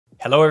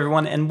Hello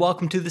everyone and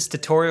welcome to this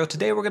tutorial.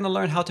 Today we're going to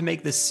learn how to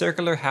make this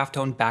circular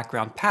halftone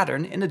background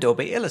pattern in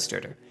Adobe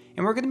Illustrator.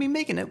 And we're going to be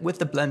making it with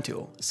the blend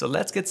tool. So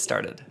let's get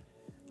started.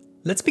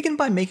 Let's begin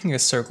by making a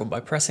circle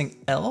by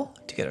pressing L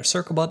to get our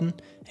circle button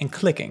and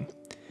clicking.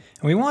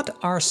 And we want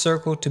our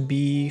circle to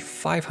be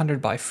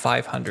 500 by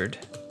 500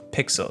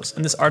 pixels.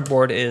 And this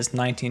artboard is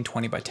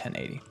 1920 by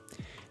 1080.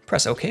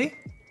 Press OK.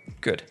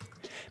 Good.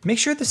 Make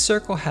sure the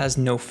circle has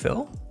no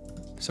fill.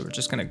 So we're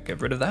just going to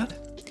get rid of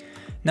that.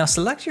 Now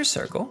select your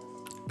circle.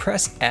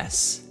 Press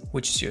S,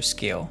 which is your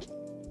scale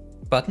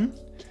button,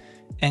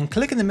 and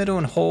click in the middle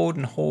and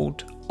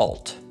hold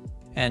Alt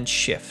and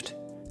Shift.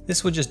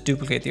 This will just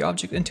duplicate the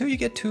object until you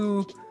get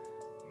to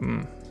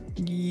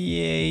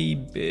yay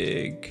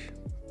big.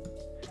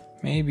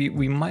 Maybe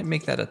we might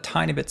make that a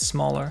tiny bit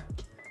smaller.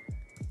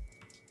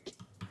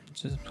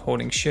 Just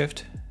holding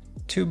Shift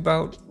to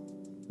about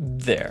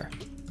there.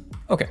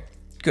 Okay,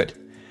 good.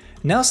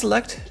 Now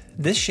select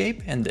this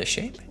shape and this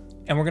shape,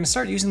 and we're going to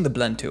start using the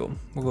blend tool.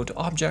 We'll go to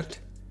Object,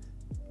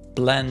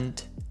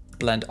 Blend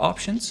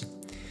Options,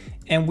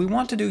 and we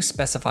want to do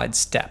specified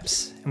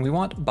steps, and we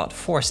want about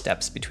 4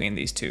 steps between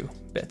these two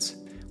bits.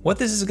 What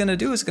this is going to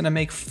do is going to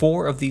make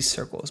 4 of these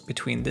circles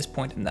between this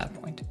point and that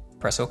point.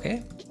 Press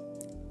OK.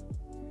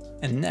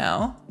 And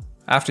now,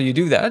 after you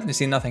do that, you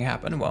see nothing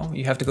happen. Well,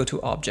 you have to go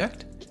to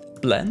Object,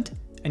 Blend,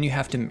 and you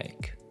have to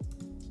Make.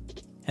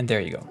 And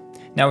there you go.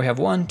 Now we have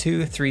 1,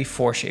 2, 3,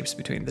 4 shapes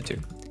between the two.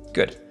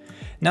 Good.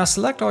 Now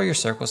select all your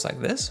circles like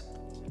this.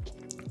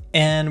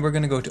 And we're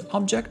going to go to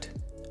Object,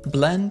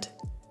 Blend,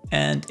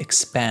 and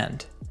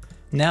Expand.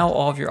 Now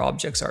all of your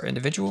objects are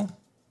individual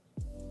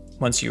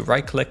once you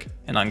right click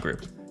and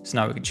ungroup. So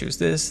now we can choose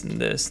this and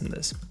this and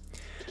this.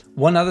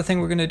 One other thing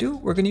we're going to do,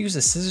 we're going to use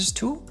the scissors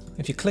tool.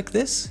 If you click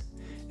this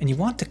and you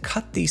want to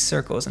cut these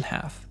circles in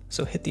half.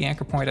 So hit the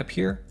anchor point up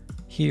here,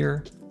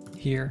 here,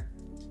 here.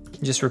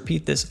 And just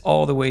repeat this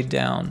all the way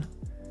down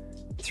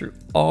through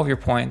all of your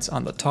points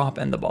on the top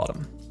and the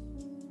bottom.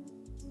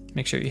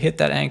 Make sure you hit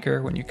that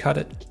anchor when you cut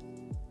it.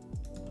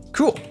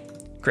 Cool,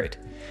 great.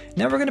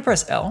 Now we're gonna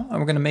press L and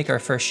we're gonna make our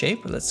first shape.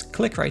 Let's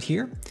click right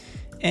here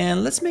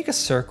and let's make a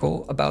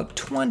circle about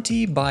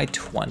 20 by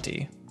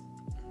 20.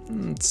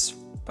 It's,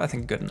 I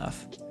think, good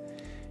enough.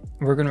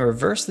 We're gonna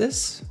reverse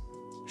this,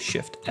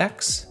 Shift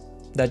X.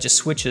 That just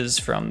switches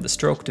from the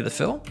stroke to the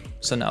fill.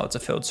 So now it's a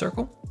filled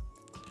circle.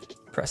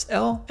 Press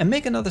L and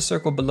make another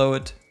circle below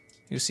it.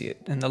 You see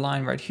it in the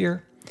line right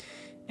here.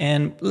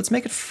 And let's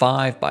make it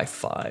 5 by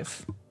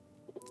 5.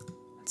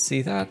 Let's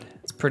see that,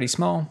 it's pretty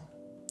small.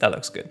 That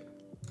looks good.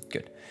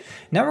 Good.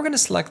 Now we're going to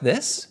select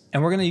this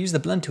and we're going to use the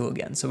blend tool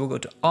again. So we'll go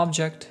to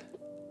Object,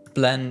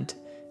 Blend,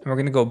 and we're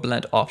going to go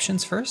Blend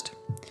Options first.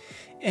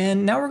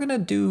 And now we're going to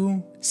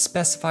do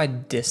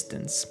Specified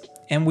Distance.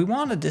 And we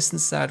want a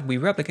distance that we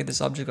replicate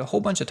this object a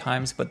whole bunch of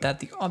times, but that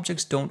the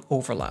objects don't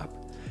overlap.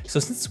 So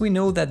since we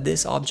know that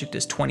this object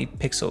is 20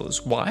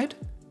 pixels wide,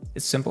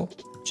 it's simple.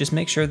 Just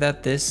make sure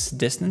that this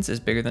distance is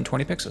bigger than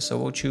 20 pixels. So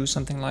we'll choose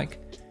something like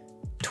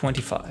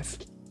 25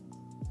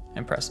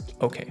 and press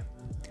OK.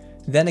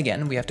 Then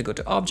again, we have to go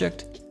to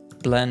Object,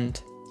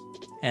 Blend,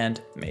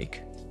 and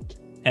Make.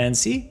 And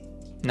see,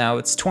 now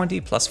it's 20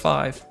 plus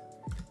 5,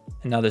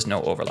 and now there's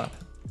no overlap.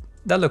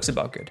 That looks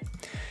about good.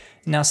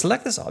 Now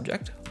select this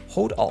object,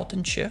 hold Alt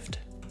and Shift,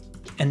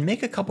 and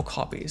make a couple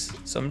copies.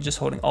 So I'm just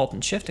holding Alt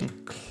and Shift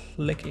and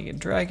clicking and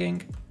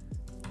dragging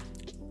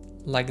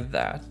like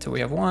that. So we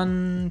have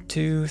 1,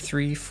 2,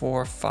 3,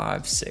 4,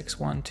 5, 6.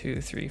 1,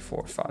 2, 3,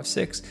 4, 5,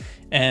 6,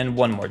 and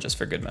one more just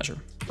for good measure.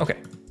 Okay,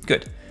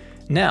 good.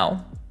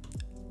 Now,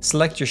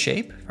 select your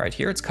shape right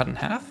here. It's cut in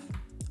half.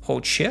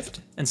 Hold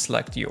Shift and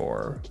select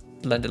your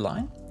blended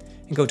line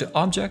and go to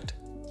Object,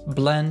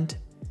 Blend,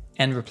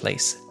 and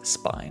Replace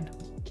Spine.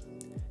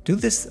 Do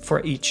this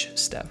for each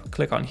step.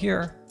 Click on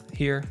here,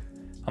 here.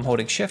 I'm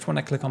holding Shift when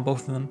I click on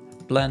both of them.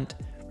 Blend,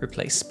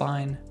 Replace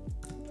Spine.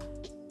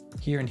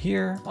 Here and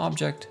here,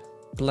 Object,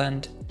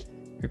 Blend,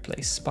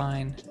 Replace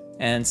Spine,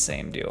 and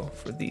same deal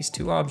for these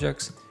two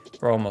objects.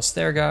 We're almost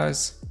there,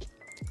 guys.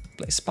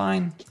 Replace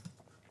Spine,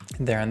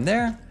 there and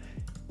there,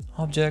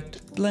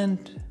 Object,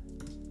 Blend,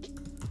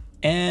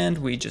 and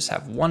we just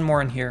have one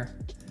more in here.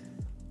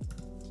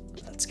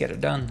 Let's get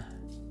it done.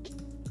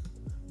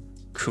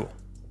 Cool,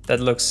 that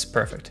looks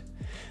perfect.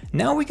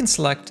 Now we can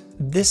select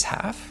this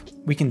half,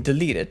 we can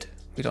delete it,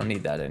 we don't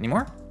need that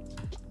anymore.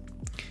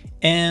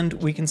 And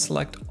we can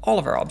select all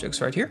of our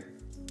objects right here.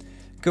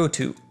 Go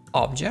to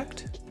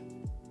Object,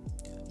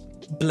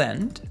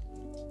 Blend,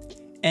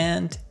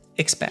 and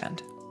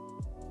Expand.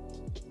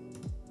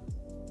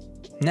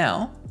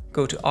 Now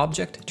go to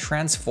Object,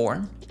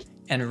 Transform,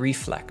 and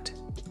Reflect.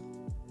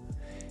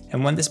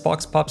 And when this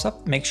box pops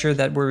up, make sure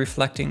that we're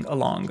reflecting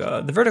along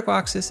the vertical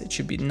axis. It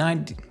should be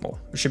 90, well,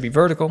 it should be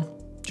vertical,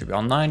 it should be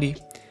on 90.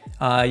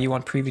 You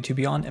want Preview to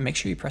be on, and make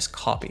sure you press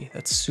Copy.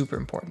 That's super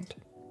important.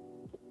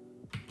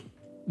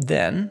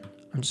 Then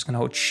I'm just going to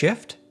hold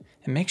Shift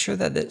and make sure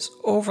that this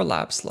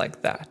overlaps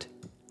like that.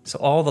 So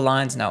all the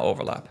lines now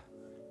overlap.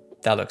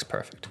 That looks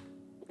perfect.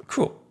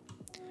 Cool.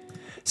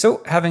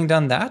 So having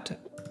done that,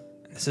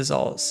 This is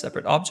all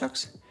separate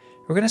objects.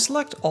 We're going to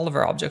select all of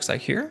our objects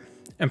like here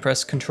and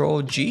press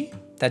Ctrl G.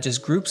 That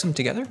just groups them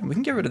together. We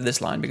can get rid of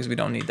this line because we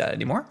don't need that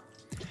anymore.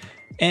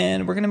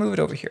 And we're going to move it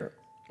over here.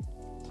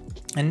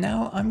 And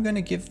now I'm going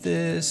to give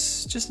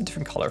this just a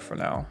different color for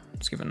now.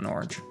 Let's give it an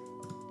orange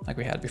like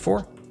we had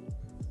before.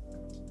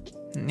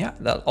 And yeah,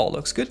 that all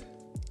looks good.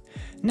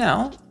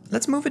 Now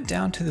let's move it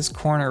down to this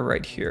corner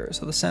right here.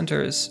 So the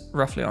center is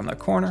roughly on that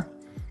corner.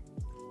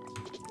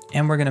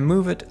 And we're going to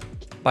move it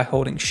by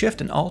holding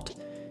Shift and Alt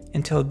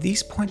until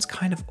these points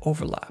kind of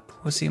overlap.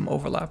 We'll see them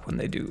overlap when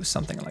they do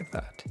something like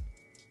that.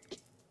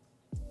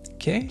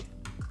 Okay.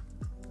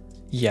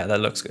 Yeah, that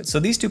looks good. So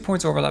these 2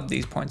 points overlap,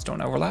 these points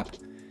don't overlap.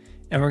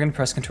 And we're going to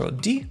press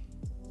Ctrl D,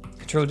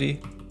 Ctrl D,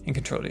 and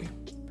Ctrl D.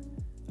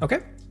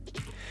 Okay.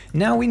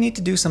 Now we need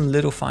to do some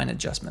little fine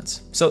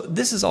adjustments. So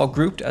this is all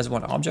grouped as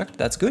one object.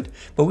 That's good.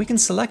 But we can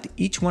select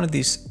each one of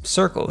these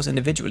circles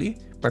individually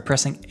by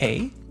pressing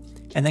A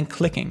and then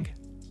clicking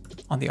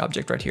on the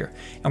object right here.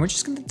 And we're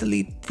just going to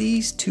delete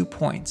these 2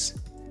 points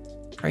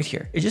right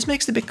here. It just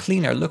makes it a bit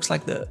cleaner. It looks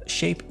like the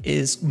shape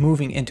is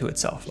moving into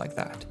itself like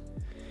that.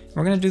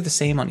 We're going to do the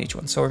same on each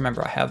one. So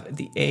remember, I have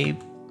the A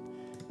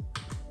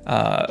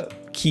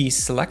key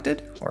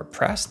selected or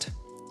pressed,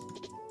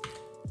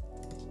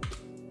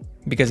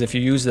 because if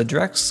you use the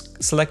direct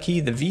select key,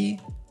 the V,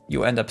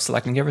 you end up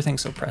selecting everything.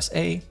 So press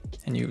A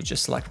and you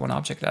just select one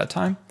object at a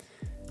time.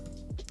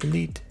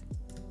 Delete,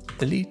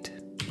 delete.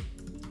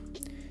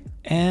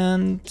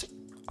 And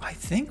I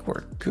think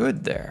we're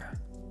good there.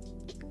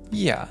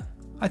 Yeah,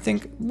 I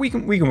think we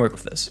can work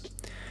with this.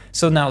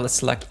 So now let's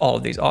select all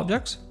of these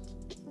objects,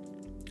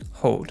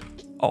 hold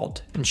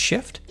Alt and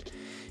Shift,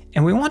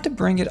 and we want to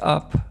bring it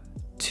up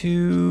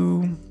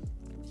to,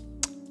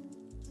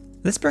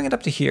 let's bring it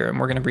up to here, and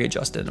we're going to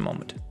readjust it in a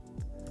moment.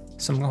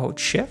 So I'm going to hold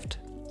Shift,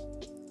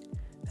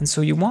 and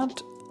so you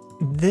want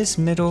this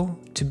middle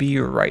to be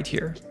right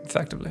here,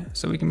 effectively.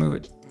 So we can move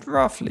it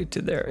roughly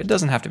to there. It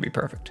doesn't have to be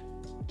perfect.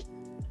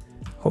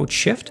 Hold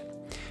Shift,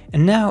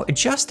 and now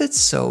adjust it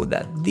so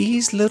that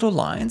these little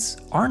lines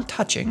aren't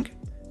touching,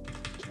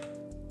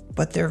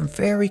 but they're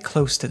very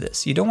close to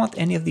this. You don't want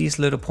any of these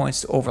little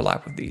points to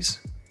overlap with these.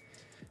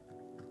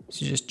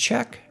 So just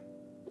check,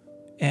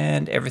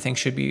 and everything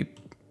should be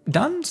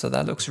done. So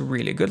that looks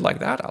really good like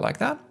that. I like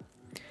that.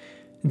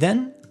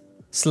 Then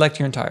select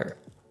your entire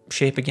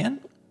shape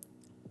again,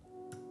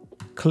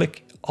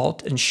 click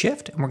Alt and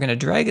Shift, and we're going to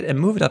drag it and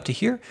move it up to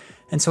here.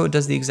 And so it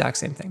does the exact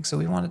same thing. So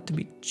we want it to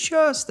be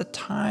just a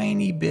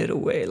tiny bit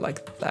away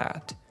like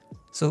that.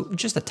 So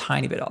just a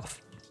tiny bit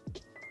off.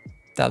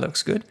 That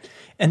looks good.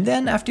 And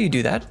then after you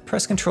do that,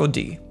 press Ctrl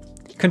D.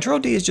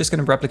 Ctrl D is just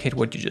going to replicate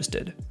what you just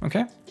did.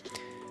 Okay.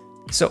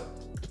 So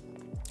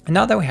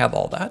now that we have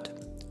all that,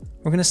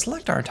 we're going to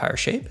select our entire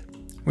shape.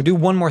 We'll do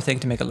one more thing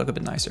to make it look a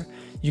bit nicer.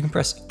 You can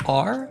press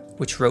R,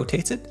 which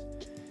rotates it.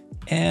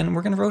 And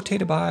we're going to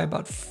rotate it by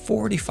about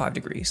 45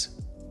 degrees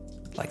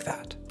like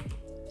that.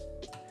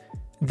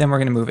 Then we're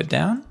going to move it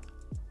down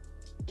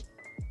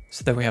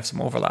so that we have some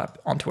overlap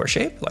onto our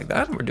shape like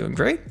that. We're doing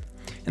great.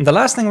 And the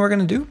last thing we're going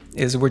to do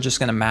is we're just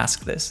going to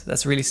mask this.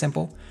 That's really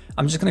simple.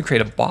 I'm just going to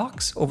create a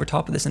box over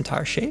top of this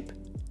entire shape.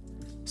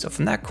 So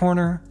from that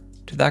corner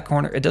to that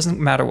corner, it doesn't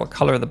matter what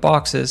color the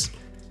box is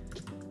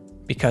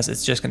because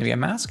it's just going to be a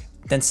mask.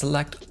 Then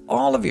select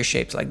all of your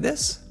shapes like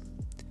this.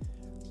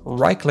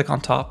 Right click on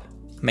top,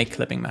 make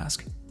clipping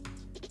mask.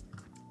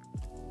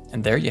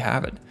 And there you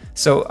have it.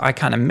 So I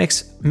kind of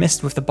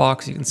missed with the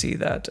box. You can see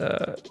that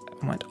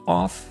went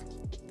off,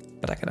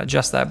 but I can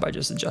adjust that by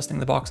just adjusting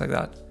the box like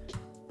that.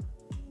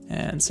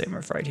 And same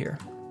with right here.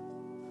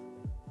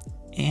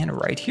 And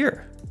right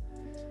here.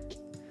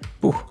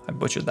 Ooh, I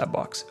butchered that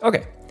box.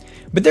 Okay,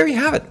 but there you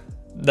have it.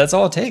 That's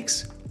all it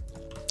takes.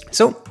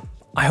 So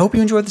I hope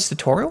you enjoyed this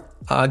tutorial.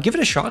 Give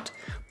it a shot.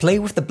 Play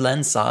with the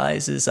blend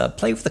sizes,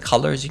 play with the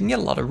colors. You can get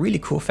a lot of really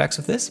cool effects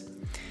with this.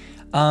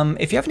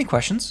 If you have any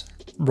questions,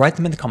 write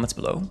them in the comments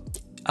below.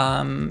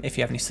 If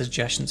you have any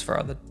suggestions for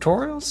other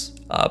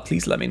tutorials,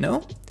 please let me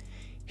know.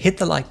 Hit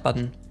the like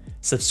button,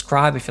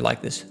 subscribe if you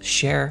like this,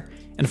 share,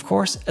 and of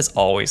course, as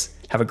always,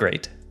 have a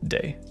great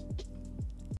day.